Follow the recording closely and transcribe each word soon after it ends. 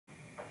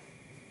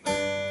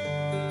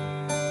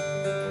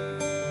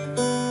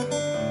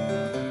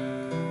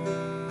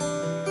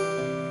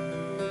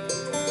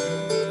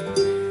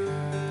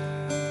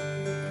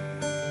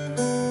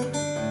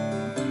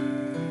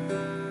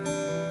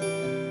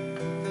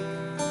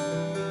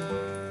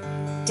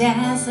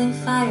dazzling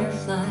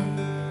firefly,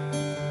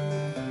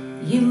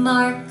 you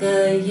mark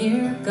a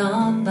year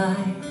gone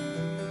by.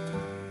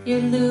 Your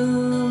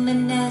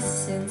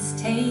luminescence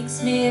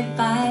takes me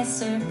by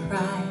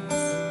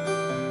surprise,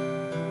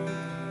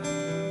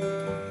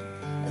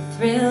 a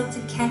thrill to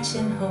catch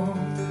and hold.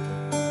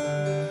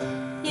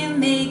 You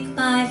make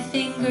my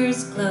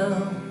fingers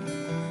glow.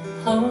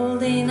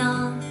 Holding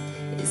on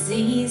is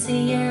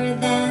easier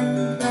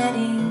than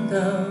letting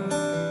go.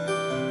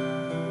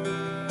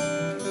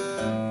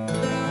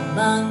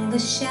 Among the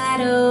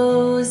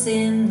shadows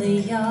in the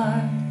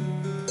yard,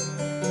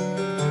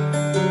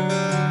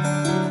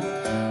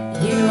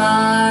 you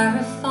are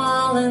a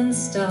fallen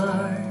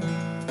star.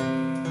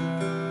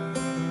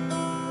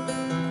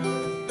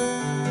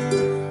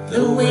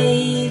 The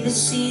way the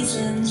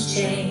seasons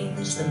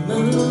change, the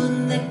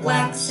moon that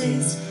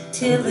waxes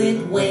till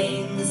it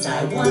wanes,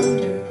 I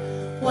wonder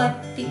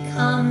what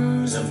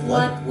becomes of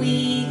what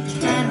we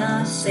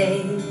cannot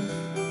save.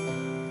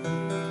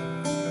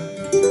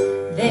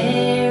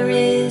 There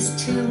is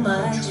too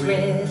much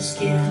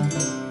risk in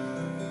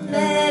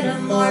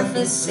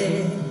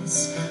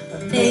metamorphosis,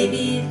 but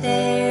maybe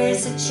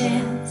there's a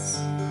chance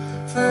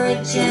for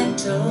a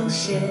gentle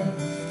shift.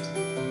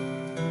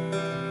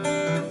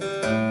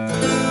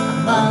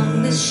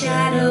 Among the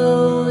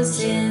shadows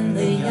in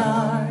the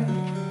yard,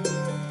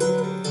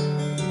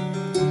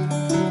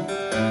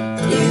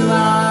 you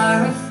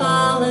are a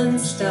fallen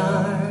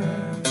star.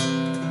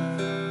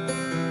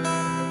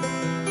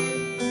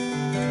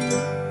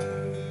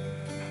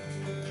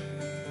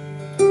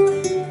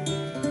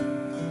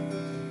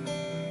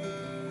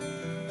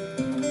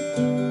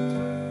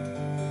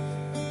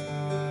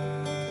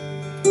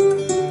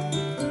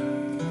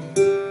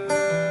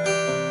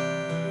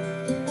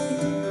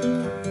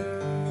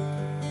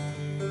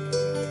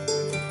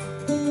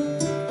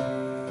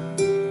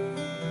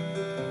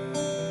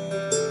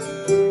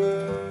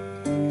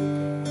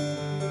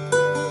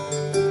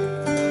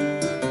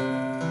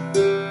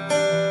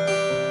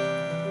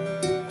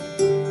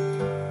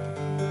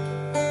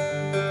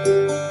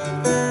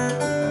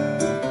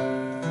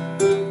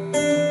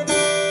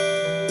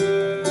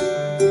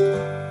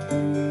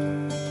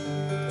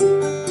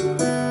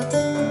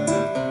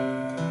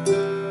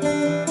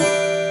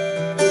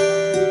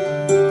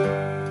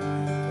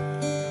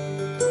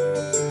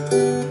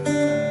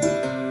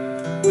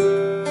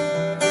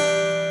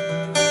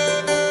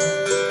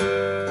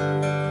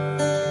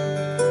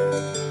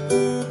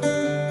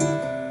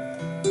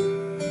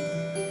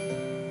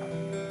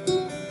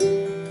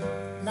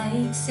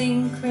 Like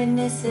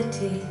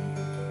synchronicity,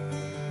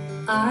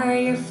 are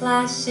your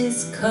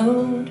flashes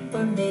code,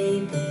 or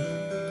maybe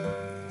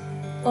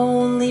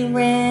only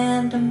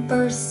random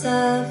bursts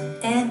of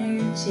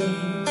energy?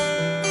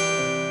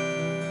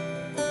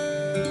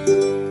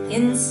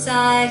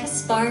 Inside a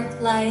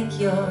spark like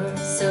yours,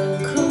 so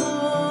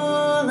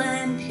cool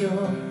and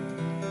pure,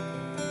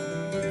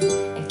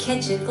 I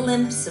catch a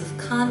glimpse of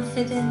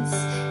confidence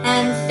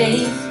and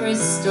faith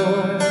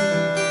restored.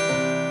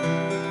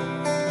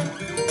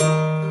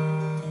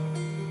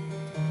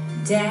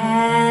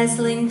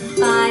 Dazzling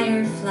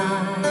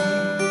firefly,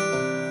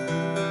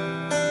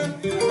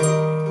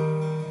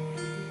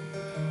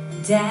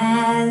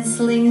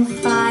 dazzling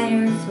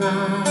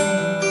firefly,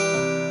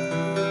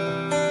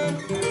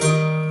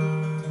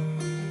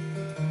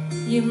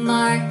 you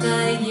mark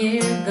a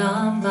year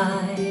gone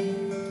by,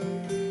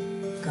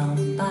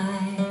 gone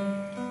by.